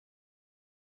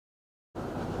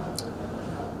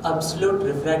absolute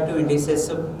refractive indices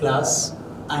of glass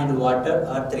and water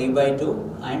are 3 by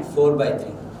 2 and 4 by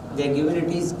 3. They are given it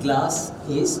is glass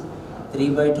is 3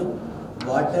 by 2,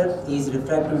 water is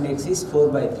refractive index is 4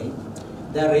 by 3.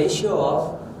 The ratio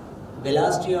of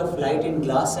velocity of light in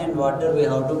glass and water we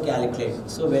have to calculate.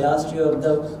 So velocity of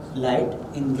the light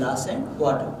in glass and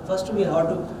water. First we have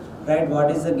to write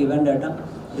what is the given data.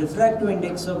 Refractive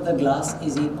index of the glass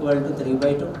is equal to 3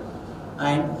 by 2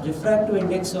 and refractive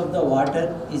index of the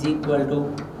water is equal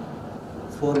to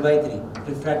 4 by 3.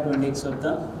 Refractive index of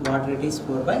the water it is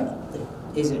 4 by 3,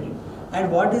 isn't it?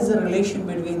 And what is the relation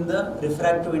between the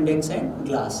refractive index and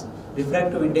glass?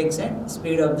 Refractive index and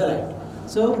speed of the light.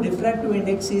 So refractive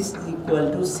index is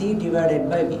equal to C divided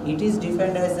by V. It is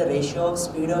defined as the ratio of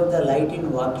speed of the light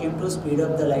in vacuum to speed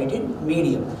of the light in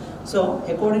medium. So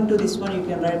according to this one you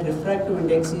can write refractive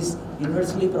index is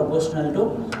inversely proportional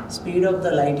to speed of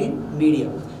the light in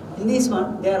medium. In this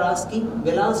one they are asking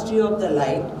velocity of the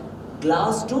light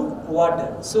glass to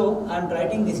water. So I am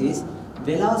writing this is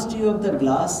velocity of the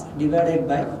glass divided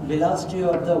by velocity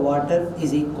of the water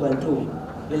is equal to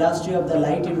velocity of the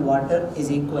light in water is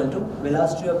equal to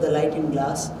velocity of the light in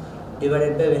glass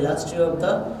divided by velocity of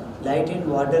the light in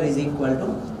water is equal to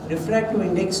refractive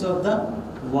index of the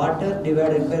water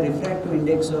divided by refractive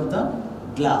index of the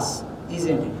glass,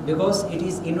 isn't it? Because it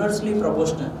is inversely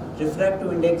proportional.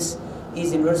 Refractive index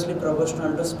is inversely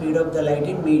proportional to speed of the light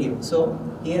in medium. So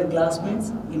here glass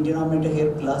means in denominator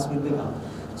here glass will become.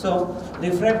 So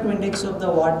refractive index of the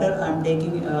water I am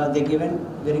taking they given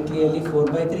very clearly 4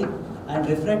 by 3. And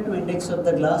refractive index of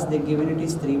the glass they given it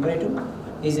is 3 by 2,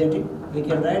 isn't it? We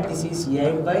can write this is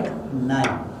 8 by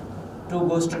 9. 2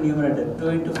 goes to numerator, 2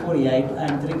 into 4 8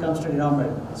 and 3 comes to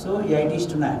denominator. So 8 is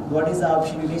to 9. What is the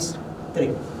option? It is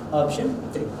 3.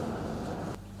 Option 3.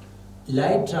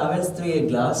 Light travels through a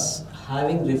glass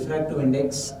having refractive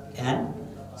index n.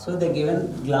 So the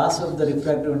given glass of the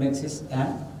refractive index is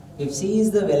n. If c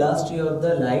is the velocity of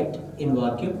the light in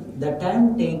vacuum, the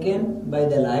time taken by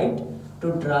the light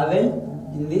to travel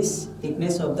in this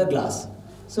thickness of the glass.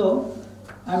 So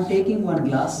I am taking one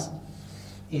glass,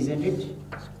 isn't it?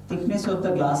 Thickness of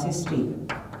the glass is T.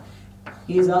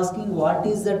 He is asking what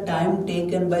is the time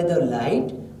taken by the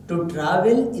light to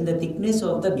travel in the thickness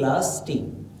of the glass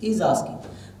T. He is asking.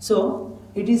 So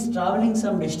it is traveling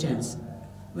some distance.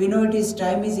 We know it is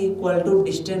time is equal to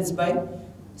distance by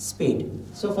speed.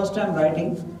 So first I am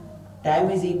writing time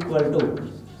is equal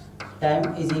to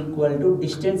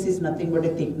distance is nothing but a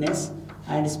thickness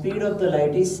and speed of the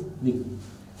light is v.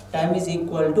 Time is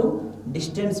equal to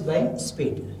distance by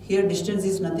speed. Here distance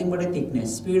is nothing but a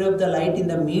thickness. Speed of the light in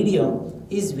the medium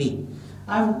is v.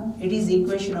 It is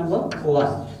equation number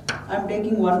 1. I am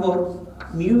taking one more.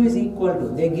 Mu is equal to,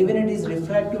 they given it is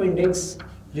refractive index.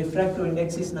 Refractive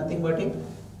index is nothing but a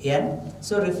n.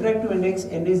 So refractive index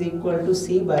n is equal to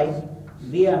c by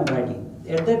v I am writing.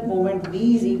 At that moment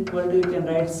v is equal to, you can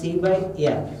write c by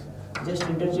n. Just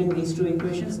interchange these two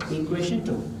equations. Equation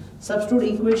 2.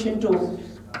 Substitute equation 2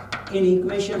 in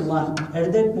equation 1.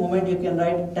 At that moment you can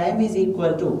write time is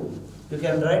equal to,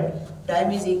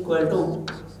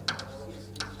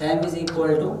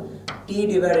 t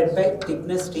divided by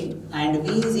thickness t and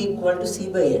v is equal to c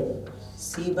by n.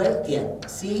 C by n.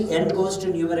 C n goes to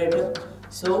numerator.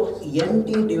 So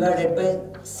nt divided by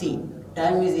c.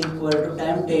 Time is equal to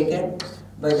time taken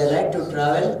by the light to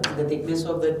travel the thickness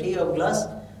of the T of glass,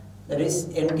 that is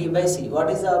nt by c. What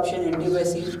is the option nt by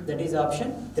c? That is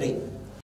option 3.